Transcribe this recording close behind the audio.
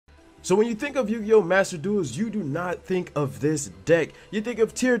So when you think of Yu-Gi-Oh! Master Duels, you do not think of this deck. You think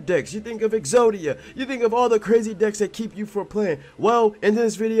of tier decks, you think of Exodia, you think of all the crazy decks that keep you from playing. Well, in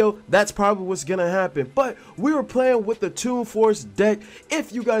this video, that's probably what's gonna happen. But we were playing with the Toon Force deck.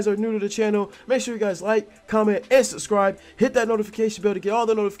 If you guys are new to the channel, make sure you guys like, comment, and subscribe. Hit that notification bell to get all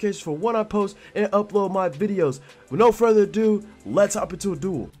the notifications for when I post and upload my videos. With no further ado, let's hop into a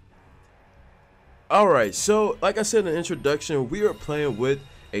duel. Alright, so like I said in the introduction, we are playing with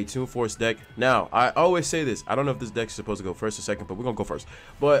a Toon Force deck. Now, I always say this. I don't know if this deck is supposed to go first or second, but we're going to go first.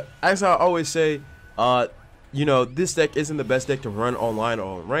 But as I always say, you know, this deck isn't the best deck to run online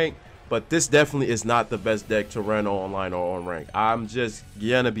or on rank, but this definitely is not the best deck to run online or on rank. I'm just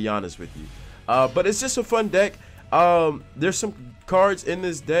going to be honest with you. But it's just a fun deck. There's some cards in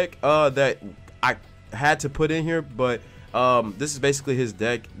this deck that I had to put in here, but this is basically his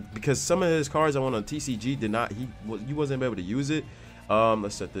deck because some of his cards I went on TCG did not, he wasn't able to use it.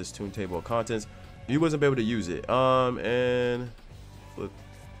 Let's set this tune table of contents. You wasn't able to use it. And flip,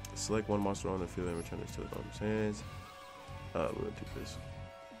 select one monster on the field and return it to his hands. We'll do this.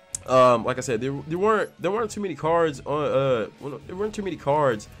 Like I said, there weren't too many cards on. There weren't too many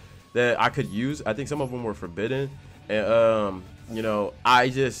cards that I could use. I think some of them were forbidden, and you know, I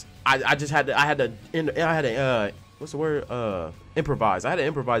had to what's the word? Improvise. I had to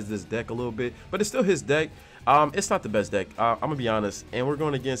improvise this deck a little bit, but it's still his deck. It's not the best deck. I'm gonna be honest, and we're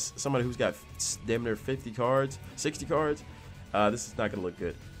going against somebody who's got damn near 50 cards, 60 cards. This is not gonna look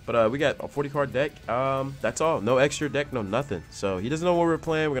good. But we got a 40 card deck. That's all. No extra deck, no nothing. So he doesn't know what we're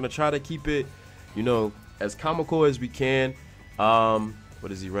playing. We're gonna try to keep it, you know, as comical as we can.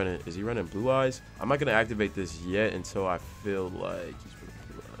 What is he running? Is he running Blue Eyes? I'm not gonna activate this yet until I feel like he's running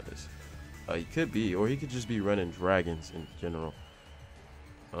Blue Eyes. He could be, or he could just be running Dragons in general.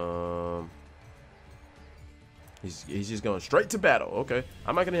 He's just going straight to battle. Okay,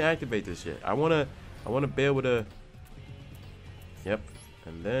 I'm not gonna activate this yet. I wanna be able to. Yep,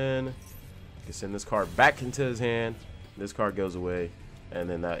 and then I can send this card back into his hand. This card goes away, and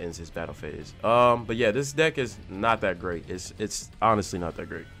then that ends his battle phase. But yeah, this deck is not that great. It's honestly not that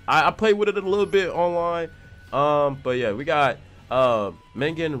great. I played with it a little bit online. But yeah, we got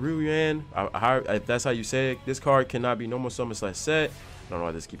Mengen Ruyan. If that's how you say it. This card cannot be normal summon / set. I don't know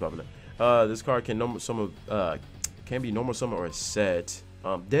why this keep popping up. This card can normal summon, can be normal summon or set.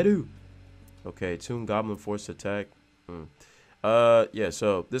 Dedu. Okay, Toon Goblin force attack. Yeah,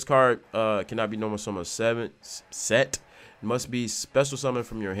 so this card cannot be normal summon set. It must be special summon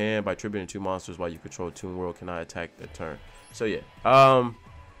from your hand by tributing 2 monsters while you control Toon World cannot attack the turn. So yeah,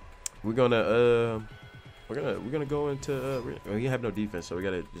 we're gonna go into we have no defense, so we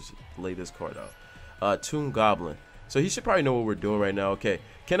gotta just lay this card out. Toon Goblin. So he should probably know what we're doing right now. Okay,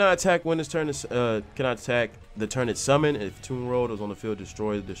 cannot attack when his turn is cannot attack the turn it's summoned. If Toon World is on the field,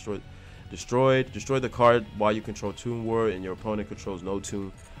 destroy the card while you control Toon World and your opponent controls no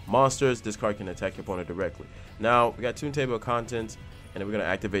Toon monsters. This card can attack your opponent directly. Now we got Toon Table of Contents, and then we're gonna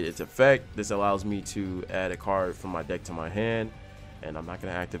activate its effect. This allows me to add a card from my deck to my hand, and I'm not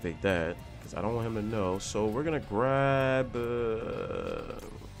gonna activate that because I don't want him to know. So we're gonna grab.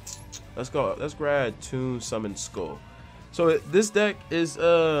 Let's grab Toon Summon Skull. So this deck is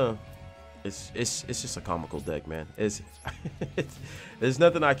it's just a comical deck, man. There's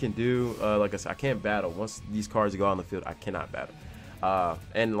nothing I can do. Like I said, I can't battle. Once these cards go on the field, I cannot battle.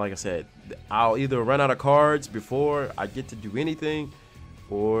 And like I said, I'll either run out of cards before I get to do anything,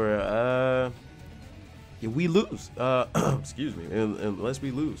 or we lose. Excuse me, unless we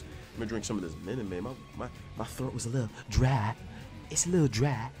lose. I'm gonna drink some of this Minute Maid. My throat was a little dry. It's a little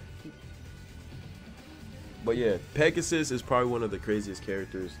dry. But yeah, Pegasus is probably one of the craziest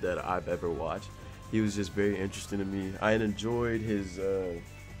characters that I've ever watched. He was just very interesting to me. I enjoyed his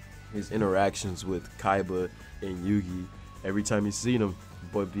interactions with Kaiba and Yugi. Every time you seen him,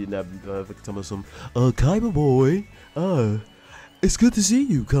 boy beating that tell me some Kaiba boy. It's good to see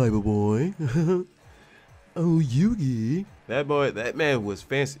you, Kaiba boy. Oh, Yugi. That man was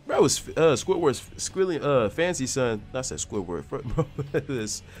fancy. Bro, was Squidward's fancy son. I said Squidward. Bro,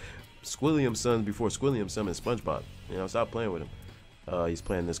 this Squilliam son before Squilliam summoned SpongeBob. You know, stop playing with him. He's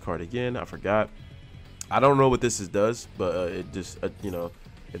playing this card again. I forgot. I don't know what this does, but it just you know,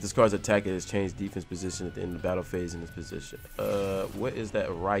 if this card's attack, it has changed defense position at the end of the battle phase in this position. What is that?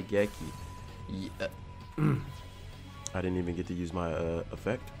 Raigeki. Yeah. I didn't even get to use my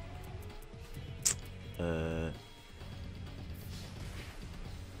effect.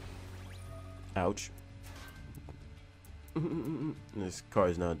 Ouch. This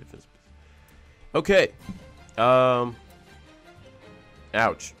card is not defensive. Okay.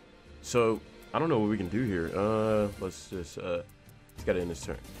 Ouch. So I don't know what we can do here. Let's just He's got it in his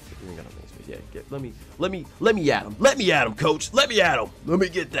turn. He ain't got no main space. Yeah, let me at him. Let me at him, coach. Let me at him. Let me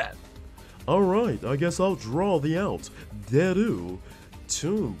get that. All right, I guess I'll draw the out. Deadu.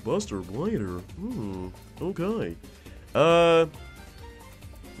 Toon Buster Blader. Okay.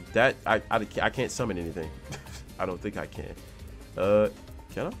 That I can't summon anything. I don't think I can. Can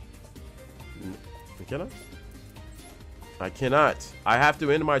I? Can I? I cannot. I have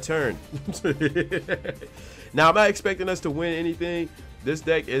to end my turn. Now, I'm not expecting us to win anything. This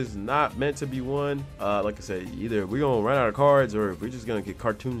deck is not meant to be won. Like I said, either we're going to run out of cards or we're just going to get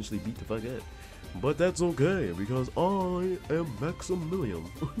cartoonishly beat the fuck up. But that's okay because I am Maximilian.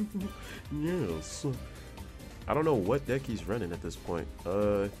 Yes. I don't know what deck he's running at this point.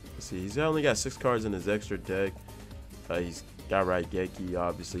 Let's see. He's only got 6 cards in his extra deck. He's got Raigeki,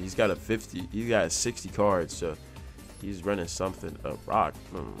 obviously. He's got a 50. He's got 60 cards, so he's running something. Rock.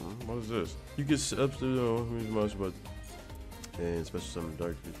 What is this? You can substitute much, but and special summon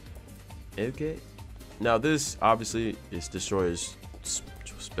dark. Okay. Now this obviously is destroys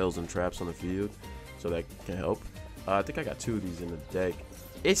spells and traps on the field, so that can help. I think I got 2 of these in the deck.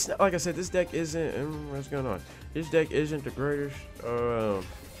 It's not, like I said, this deck isn't. What's going on? This deck isn't the greatest.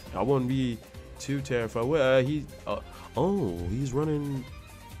 I wouldn't be too terrified. Well, he's running.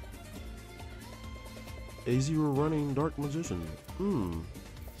 Is he running Dark Magician?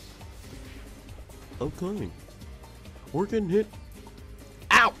 Okay. We're getting hit.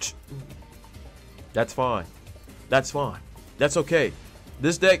 Ouch! That's fine. That's fine. That's okay.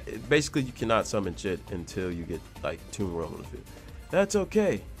 This deck, basically, you cannot summon shit until you get, like, Toon World on the field. That's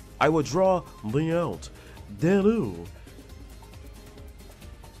okay. I will draw the out. Deadu.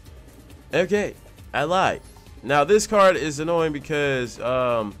 Okay. I lied. Now, this card is annoying because,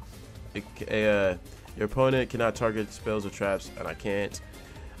 your opponent cannot target spells or traps, and I can't.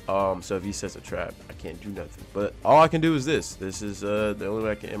 So if he sets a trap, I can't do nothing. But all I can do is this. This is the only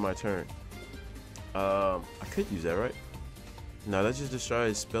way I can end my turn. I could use that, right? No, that just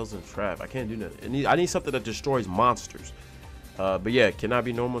destroys spells and trap. I can't do nothing. I need something that destroys monsters. But yeah, cannot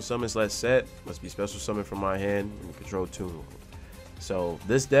be normal summons last set. Must be special summon from my hand and control Toon. So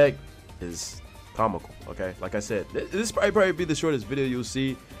this deck is comical. Okay, like I said, this probably be the shortest video you'll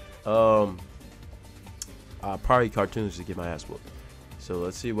see. I'll probably cartoons to get my ass whooped. So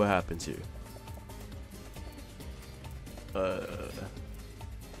let's see what happens here.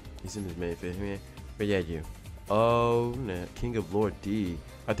 He's in his main phase, man. But yeah, you. Oh, nah. King of Lord D.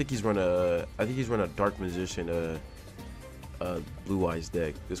 I think he's run a Dark Magician, Blue Eyes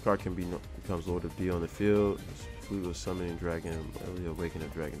deck. This card can becomes Lord of D on the field. Flute of Summoning Dragon, Early Awakening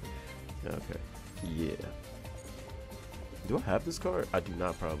of Dragon. Okay, yeah. Do I have this card? I do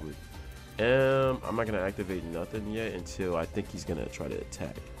not, probably. I'm not gonna activate nothing yet until I think he's gonna try to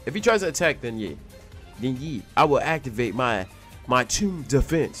attack. If he tries to attack, then yeah, I will activate my Toon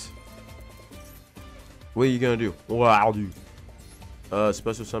defense. What are you gonna do? What I'll do?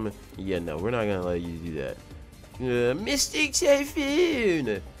 Special summon. Yeah, no, we're not gonna let you do that. Mystic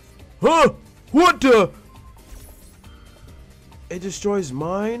Typhoon. Huh? What the? It destroys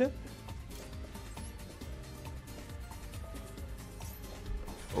mine.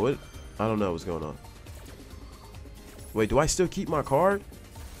 What? I don't know what's going on. Wait, do I still keep my card?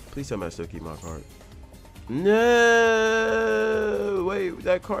 Please tell me I still keep my card. No! Wait,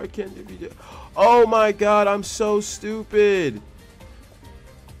 that card can't be. Oh my god, I'm so stupid.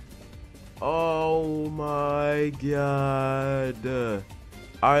 Oh my god.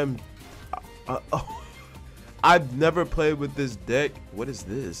 I've never played with this deck. What is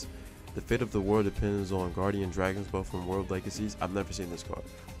this? The fate of the world depends on guardian dragons, both from world legacies. I've never seen this card.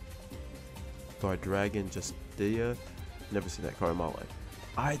 Card Dragon Justia. Never seen that card in my life.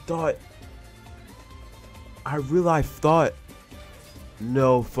 I really thought.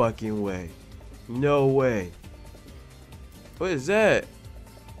 No fucking way. No way. What is that?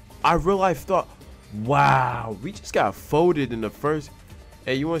 I real life thought. Wow, we just got folded in the first.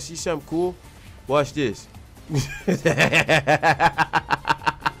 Hey, you want to see something cool? Watch this.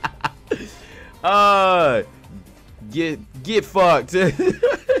 Get fucked.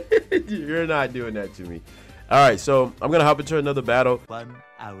 You're not doing that to me. All right, so I'm gonna hop into another battle. 1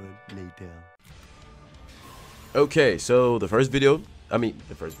 hour later. Okay, so the first video, the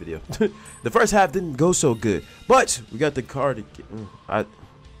first half didn't go so good, but we got the card again. I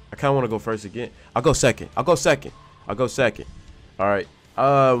kind of want to go first again. I'll go second. All right.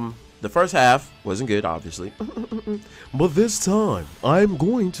 The first half wasn't good, obviously, but this time I'm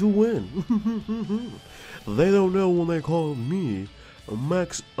going to win. They don't know when they call me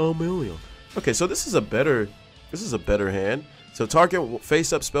Maximilian. Okay, so this is a better hand. So target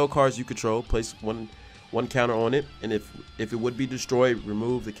face-up spell cards you control. Place one one counter on it, and if it would be destroyed,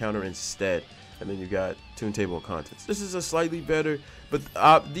 remove the counter instead. And then you got Toon Table of Contents. This is a slightly better, but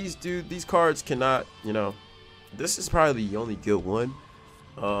these cards cannot, you know, this is probably the only good one.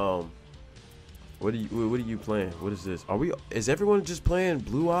 What are you playing? What is this? Is everyone just playing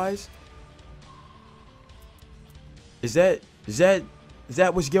Blue Eyes? Is that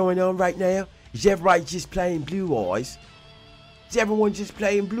what's going on right now? Is everybody just playing Blue Eyes? Is everyone just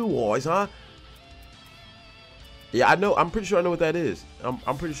playing Blue Eyes, huh? Yeah, I know. I'm pretty sure I know what that is.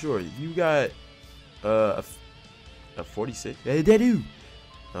 I'm pretty sure. You got a 46. They do.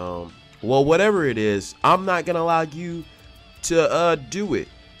 Well, whatever it is, I'm not gonna allow you to do it.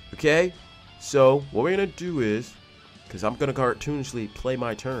 Okay? So what we're gonna do is, because I'm gonna cartoonishly play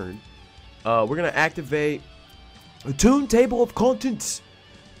my turn, we're gonna activate a Toon Table of Contents.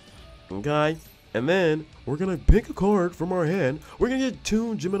 Okay? And then we're gonna pick a card from our hand. We're gonna get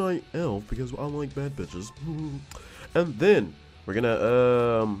Toon Gemini Elf because I like bad bitches. And then we're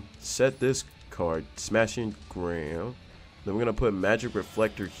gonna set this card, Smashing Ground. Then we're gonna put Magic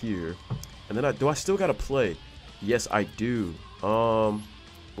Reflector here. And then do I still gotta play? Yes, I do.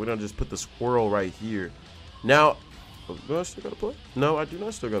 We're gonna just put the squirrel right here. Now, do I still gotta play? No, I do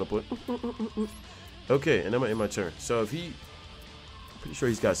not still gotta play. Okay, and then I'm in my turn. So if he, pretty sure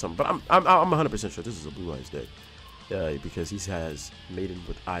he's got something, but I'm 100% sure this is a Blue Eyes deck, because he has Maiden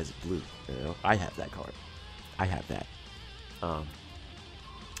with Eyes of Blue. You know, I have that card. I have that.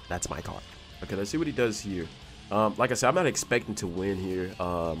 That's my card. Okay, let's see what he does here. Like I said, I'm not expecting to win here.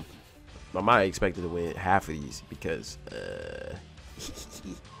 I'm not expecting to win half of these because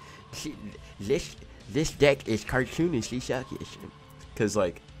this deck is cartoonishly sucky. Because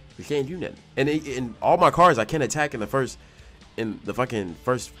like we can't do nothing, and in all my cards I can't attack in the fucking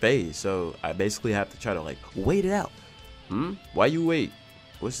first phase. So I basically have to try to like wait it out. Why you wait?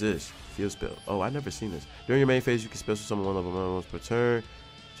 What's this? Field spell. Oh, I've never seen this. During your main phase, you can special summon one level once per turn.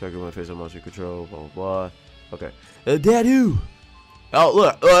 Check your one phase of monster you control. Blah blah blah. Okay. Dadu. Oh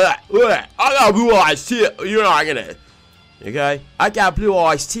look, I got Blue Eyes too. You're not gonna. Okay. I got Blue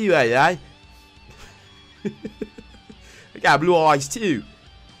Eyes too, I got Blue Eyes too.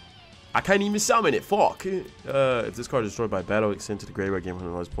 I can't even summon it. Fuck. If this card is destroyed by battle, extend to the graveyard game from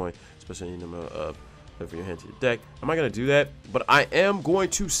the lowest point, especially in the middle of from your hand to your deck. I'm not gonna do that, but I am going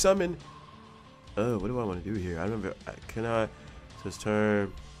to summon. Oh, what do I want to do here? I remember. Can I? This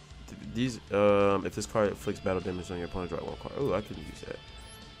turn. These. If this card inflicts battle damage on your opponent, draw one card. Oh, I can use that.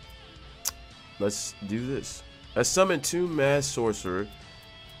 Let's do this. Let's summon 2 Mass Sorcerer.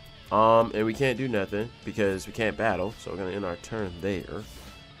 And we can't do nothing because we can't battle, so we're gonna end our turn there.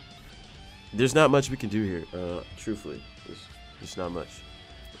 There's not much we can do here. Truthfully, there's not much.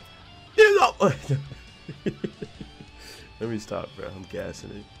 Let me stop, bro. I'm gassing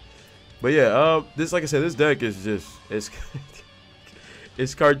it. But yeah, this, like I said, this deck is just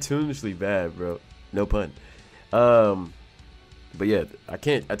it's cartoonishly bad, bro. No pun. But yeah, I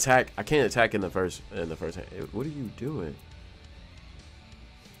can't attack in the first hand. What are you doing?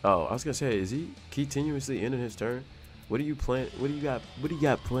 Oh, I was gonna say, is he continuously ending his turn? What do you plan? What do you got? What do you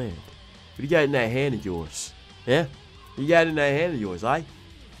got planned? What do you got in that hand of yours? Yeah, you got in that hand of yours, What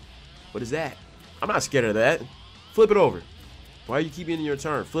is that? I'm not scared of that. Flip it over. Why you keep ending your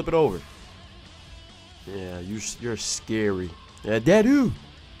turn? Flip it over. Yeah, you're scary. Yeah, Dadu.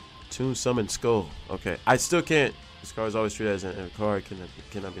 Toon Summon Skull. Okay, I still can't. This card is always treated as a card.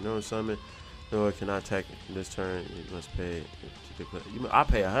 Cannot be known summon. No, it cannot attack this turn. You must pay. I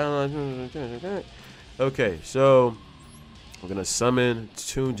pay $100. Okay, so we're gonna summon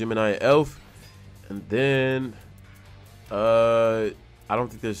Toon Gemini Elf, and then I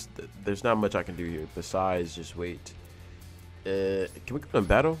don't think there's not much I can do here besides just wait. Can we go in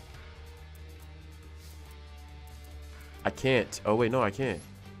battle? I can't. Oh wait, no, I can't.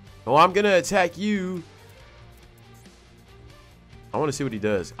 Oh, I'm gonna attack you. I want to see what he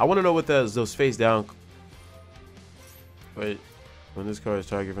does. I want to know what those face down. Wait, when this card is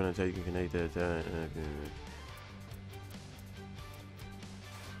targeted for an attack, you can connect that attack.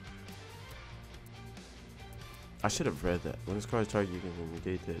 I should have read that. When this card is targeted, you can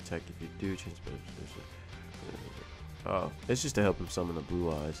negate the attack if you do change position. Oh, it's just to help him summon the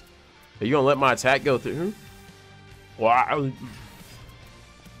Blue Eyes. Are you gonna let my attack go through? Wow.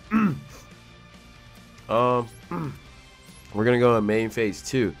 We're gonna go in main phase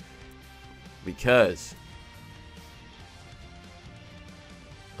 2 because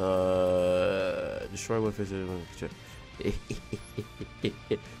destroy one phase.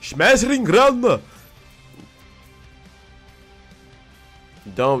 Smashing Ground.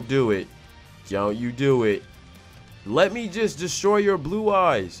 Don't do it. Don't you do it. Let me just destroy your Blue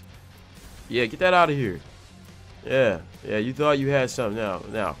Eyes. Yeah, get that out of here. Yeah, you thought you had something.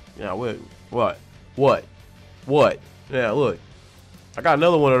 Now, what? Yeah, look. I got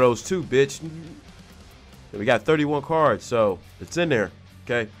another one of those too, bitch. We got 31 cards, so it's in there.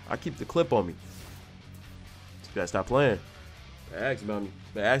 Okay, I keep the clip on me. You gotta stop playing. Ask about me.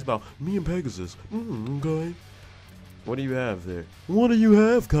 Ask about me and Pegasus. Okay. What do you have there? What do you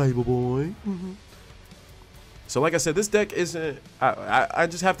have, Kaiba boy? So like I said, this deck isn't. I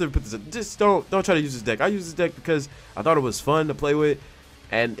just have to put this. Just don't try to use this deck. I use this deck because I thought it was fun to play with,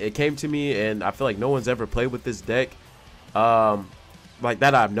 and it came to me, and I feel like no one's ever played with this deck. Like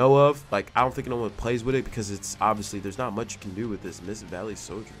that I know of. Like I don't think no one plays with it because it's obviously there's not much you can do with this Mist Valley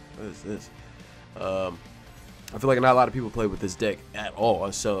Soldier. What is this? I feel like not a lot of people play with this deck at all.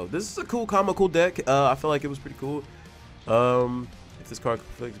 So this is a cool, comical deck. I feel like it was pretty cool. If this card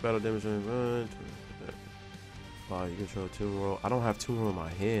conflicts battle damage, wow, you control Toon World. I don't have Toon World in my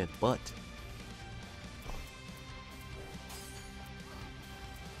hand, but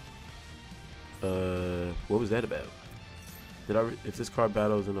what was that about? If this card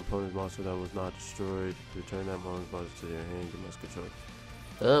battles an opponent's monster that was not destroyed, return that monster to their hand. You must control.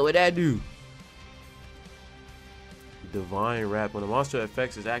 What'd that do? Divine Wrap. When a monster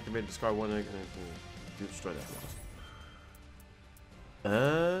effects is activated, discard one egg and destroy that monster.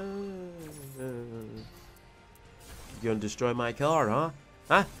 You gonna destroy my card, huh?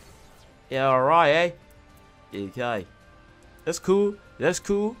 Huh? Yeah, alright, eh? Okay. That's cool. That's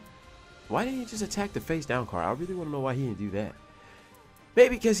cool. Why didn't he just attack the face down card? I really want to know why he didn't do that.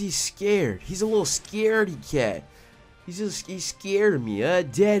 Maybe because he's scared. He's a little scaredy cat. He's scared of me.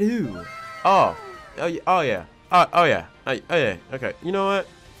 Dead who? Oh yeah. Oh yeah. Oh yeah. Okay. You know what?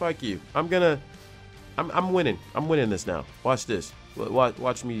 Fuck you. I'm winning. I'm winning this now. Watch this.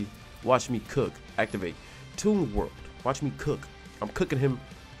 Watch me cook. Activate. Toon World. Watch me cook. I'm cooking him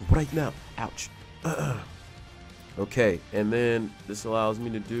right now. Ouch. Okay. And then this allows me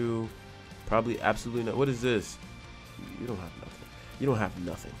to do probably absolutely no. What is this? You don't have nothing. You don't have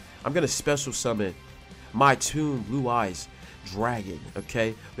nothing. I'm gonna special summon my Toon Blue Eyes Dragon.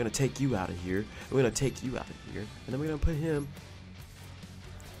 Okay, we're gonna take you out of here. We're gonna take you out of here, and then we're gonna put him.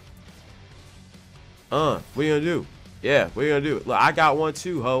 What are you gonna do? Yeah, what are you gonna do? Look, I got one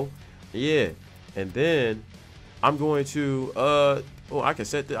too, ho. Yeah, and then I'm going to oh, I can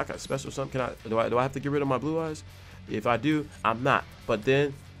set this. I got special something. Do I have to get rid of my Blue Eyes? If I do, I'm not. But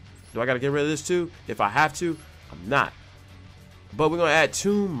then, do I gotta get rid of this too? If I have to, I'm not. But we're gonna add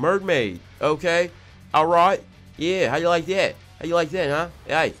Toon Mermaid. Okay, all right. Yeah, how you like that? How you like that, huh?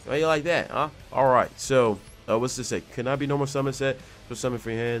 Hey, how you like that, huh? All right. So, what's this say? Can I be normal summon set? For summon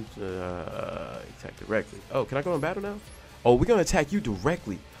free hand, attack directly. Oh, can I go in battle now? Oh, we're gonna attack you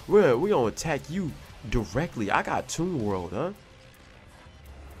directly. We're gonna attack you directly. I got Toon World, huh?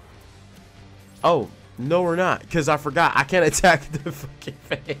 Oh, no, we're not, cause I forgot. I can't attack the fucking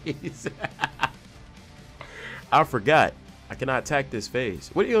phase. I forgot. I cannot attack this phase.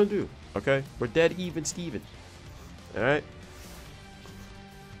 What are you gonna do? Okay, we're dead even Steven. All right.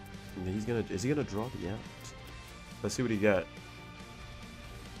 And is he gonna draw the out? Let's see what he got.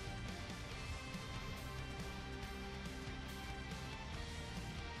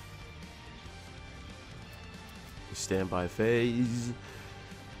 Standby phase.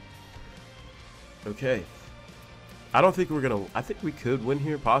 Okay. I don't think we're gonna. I think we could win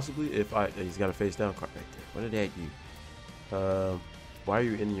here possibly if he's got a face down card right there. What did that do? Why are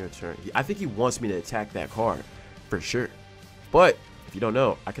you in your turn? I think he wants me to attack that card for sure. But if you don't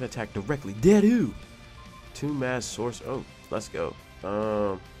know, I can attack directly. Deadu. Toon Mass Source. Oh, let's go.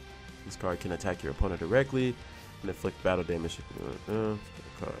 This card can attack your opponent directly and inflict battle damage.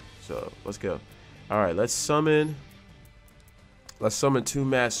 So let's go. All right, let's summon. Let's summon Toon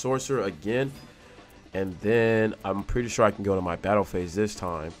Mass Sorcerer again, and then I'm pretty sure I can go to my battle phase this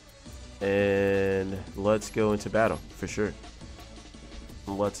time. And let's go into battle for sure.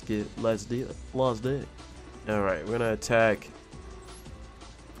 Let's do it. All right, we're gonna attack.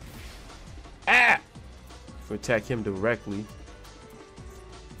 We attack him directly.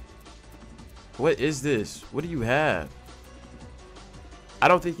 What is this? What do you have? I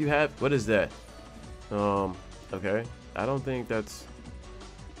don't think you have. What is that? Okay. I don't think that's.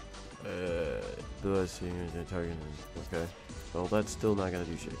 Let's see. Target. Okay. Well, that's still not gonna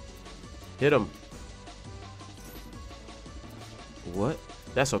do shit. Hit him. What?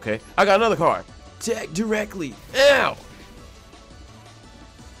 That's okay. I got another card. Attack directly. Ow!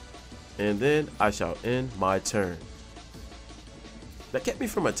 And then I shall end my turn. That kept me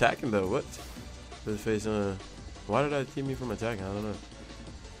from attacking though. What? This face. Why did that keep me from attacking? I don't know.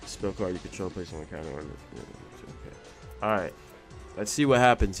 Spell card you control placing on the counter on this. Okay. All right. Let's see what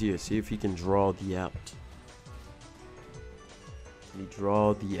happens here. See if he can draw the out. Can he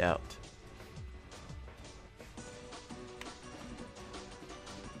draw the out?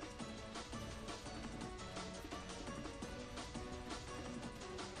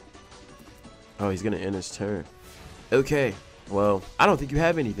 Oh, he's gonna end his turn. Okay. Well, I don't think you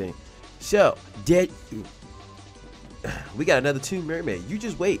have anything. So, we got another Toon Mermaid. You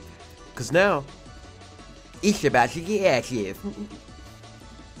just wait, cause now it's about to get active.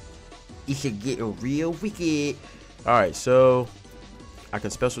 It's getting real wicked. All right, so I can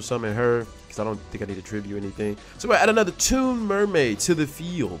special summon her because I don't think I need to tribute anything. So we're add another Toon Mermaid to the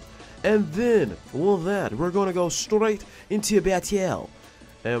field, and then with that, we're gonna go straight into battle,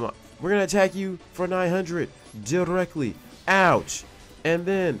 and we're gonna attack you for 900 directly. Ouch! And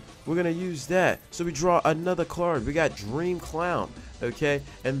then we're gonna use that. So we draw another card. We got Dream Clown. Okay,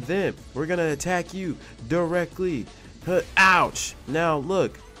 and then we're gonna attack you directly. Ouch! Now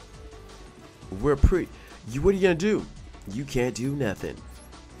look, we're pretty. What are you gonna do? You can't do nothing.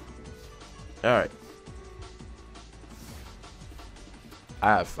 All right. I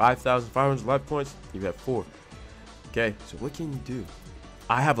have 5,500 life points. You have 4. Okay, so what can you do?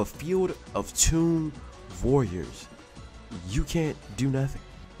 I have a field of Toon Warriors. You can't do nothing.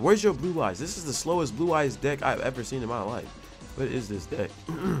 Where's your Blue Eyes? This is the slowest Blue Eyes deck I've ever seen in my life. What is this deck?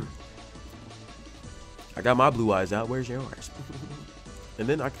 I got my Blue Eyes out. Where's yours? And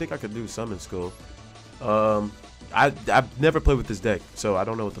then I think I could do Summon Skull. I've never played with this deck, so I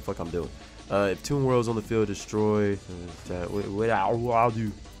don't know what the fuck I'm doing. If Toon World's on the field, destroy. What I'll do?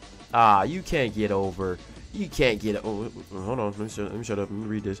 Ah, you can't get over. You can't get. Oh, hold on. Let me shut up. Let me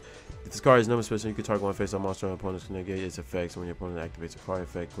read this. If this card is number special, you can target one face on monster. Opponents can negate its effects. When your opponent activates a card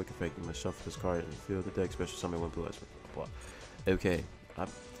effect, quick effect, you must shuffle this card and field the deck. Special summon one blue eyes. Blah. Okay, I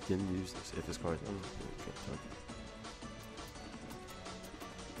didn't use this. If this card is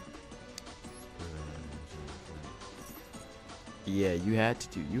yeah, you had to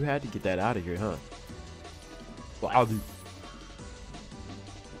do. You had to get that out of here, huh? Well, I'll do.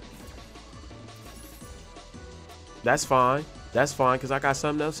 That's fine. That's fine, because I got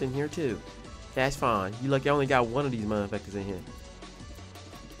something else in here, too. That's fine. You look, I only got one of these motherfuckers in here.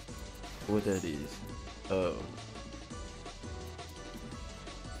 What that is. Oh.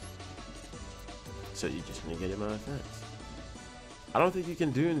 So you just negated my effects. I don't think you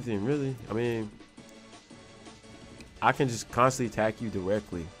can do anything, really. I mean, I can just constantly attack you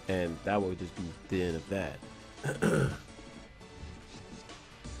directly, and that would just be the end of that. But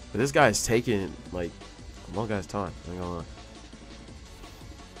this guy's taking, like, a long guy's time. I ain't gonna lie.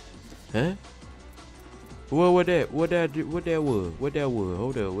 Huh? What that was? What that was?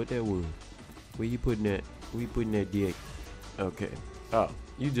 Hold up, what that was? Where you putting that? Where you putting that dick? Okay. Oh,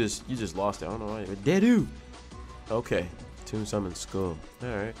 you just lost it. I don't know why. Deadu. Okay. Toon Summon Skull. All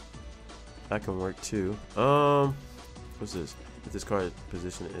right. That can work too. What's this? If this card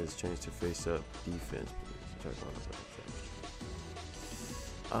position is changed to face up defense.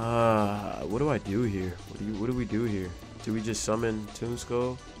 What do I do here? What do we do here? Do we just summon Toon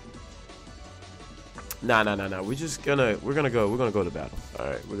Skull? Nah. We're gonna go to battle. All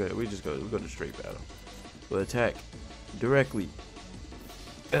right, we're going to straight battle. We'll attack directly,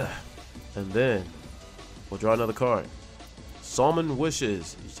 and then we'll draw another card. Summon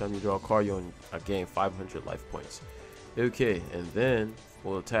Wishes. Each time you draw a card, you gain 500 life points. Okay, and then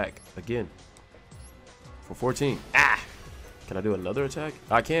we'll attack again for 14. Ah! Can I do another attack?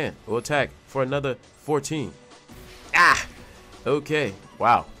 I can. We'll attack for another 14. Ah! Okay.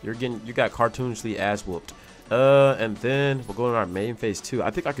 Wow. You got cartoonishly ass whooped. And then we'll go to our main phase 2.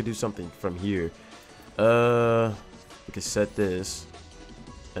 I think I could do something from here. We could set this.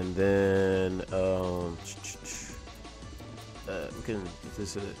 And then we can if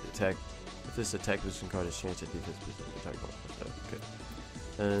this attack position card is changed to defense position attack. Okay.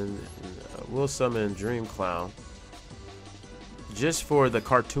 And we'll summon Dream Clown. Just for the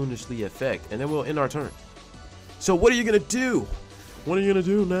cartoonishly effect, and then we'll end our turn. So what are you gonna do? What are you gonna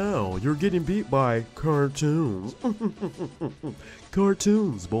do now? You're getting beat by cartoons.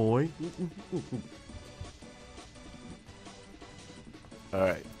 Cartoons, boy. All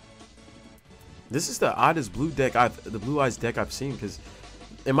right. This is the oddest blue Blue Eyes deck I've seen, because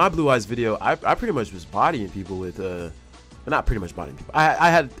in my Blue Eyes video, I pretty much was bodying people with not pretty much bodying people. I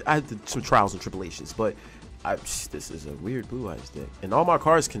had some trials and tribulations, but this is a weird Blue Eyes deck, and all my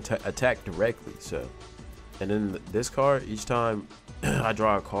cards can attack directly. So, and then this card, each time I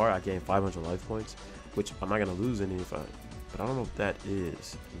draw a card, I gain 500 life points, which I'm not gonna lose any if but I don't know what that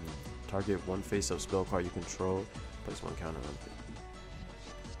is. Target one face-up spell card you control, place one counter on it.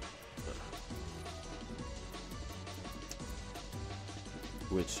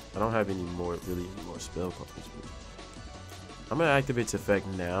 which I don't have any more spell cards. But I'm gonna activate its effect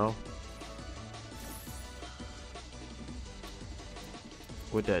now.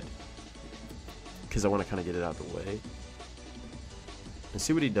 With that, because I want to kind of get it out of the way and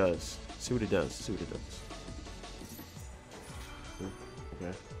see what he does. See what he does. See what he does.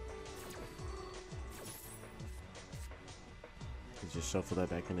 Okay. He just shuffle that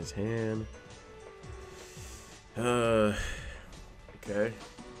back in his hand. Okay.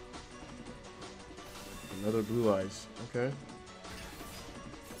 Another blue eyes. Okay.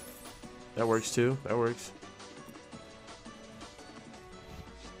 That works too. That works.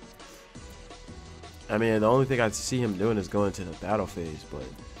 I mean, the only thing I see him doing is going to the battle phase, but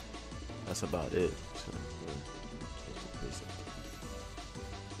that's about it. So,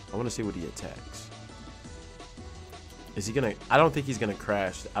 I want to see what he attacks. Is he gonna? I don't think he's gonna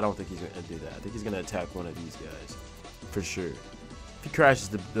crash. I don't think he's gonna do that. I think he's gonna attack one of these guys, for sure. If he crashes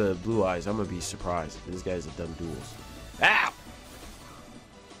the blue eyes, I'm gonna be surprised. This guy's a dumb duels. Ow!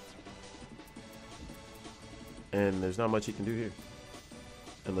 And there's not much he can do here.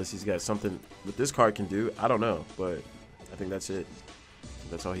 Unless he's got something that this card can do. I don't know, but I think that's it.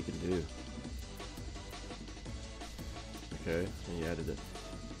 That's all he can do. Okay, and he added it.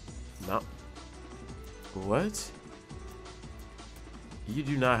 No. What? You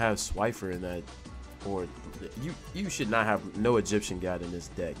do not have Swifer in that board. You should not have no Egyptian God in this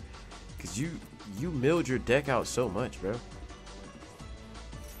deck. Cause you milled your deck out so much, bro.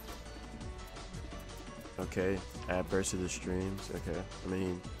 Okay, add burst to the streams. Okay, I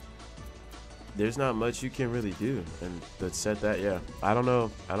mean, there's not much you can really do, and to set that, yeah. I don't know,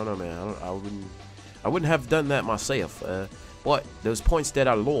 man. I wouldn't have done that myself. But those points that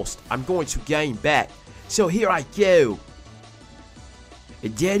I lost, I'm going to gain back. So here I go.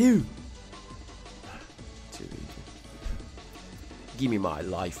 Deadu. Too easy. Give me my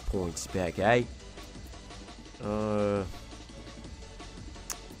life points back, eh? I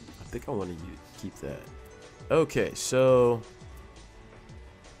think I want to keep that. Okay, so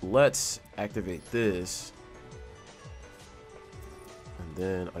let's activate this, and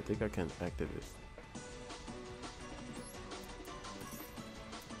then I think I can activate.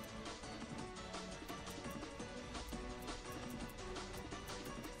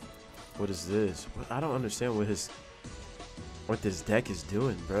 What is this? I don't understand what this deck is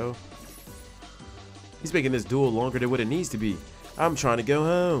doing, bro. He's making this duel longer than what it needs to be. I'm trying to go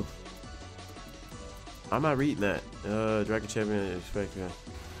home. I'm not reading that. Dragon Champion expect that.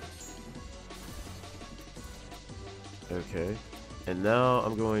 Okay. And now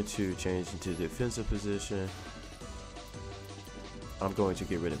I'm going to change into the defensive position. I'm going to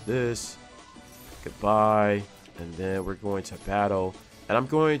get rid of this. Goodbye. And then we're going to battle. And I'm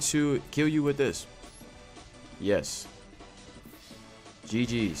going to kill you with this. Yes.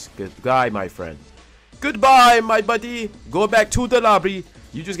 GG's. Goodbye, my friend. Goodbye, my buddy. Go back to the lobby.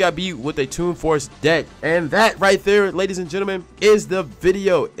 You just got beat with a Toon Force deck. And that right there, ladies and gentlemen, is the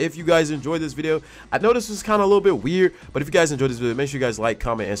video. If you guys enjoyed this video, I know this was kind of a little bit weird, but if you guys enjoyed this video, make sure you guys like,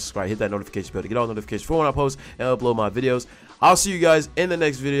 comment, and subscribe. Hit that notification bell to get all notifications for when I post and upload my videos. I'll see you guys in the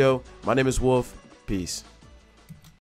next video. My name is Wolf. Peace.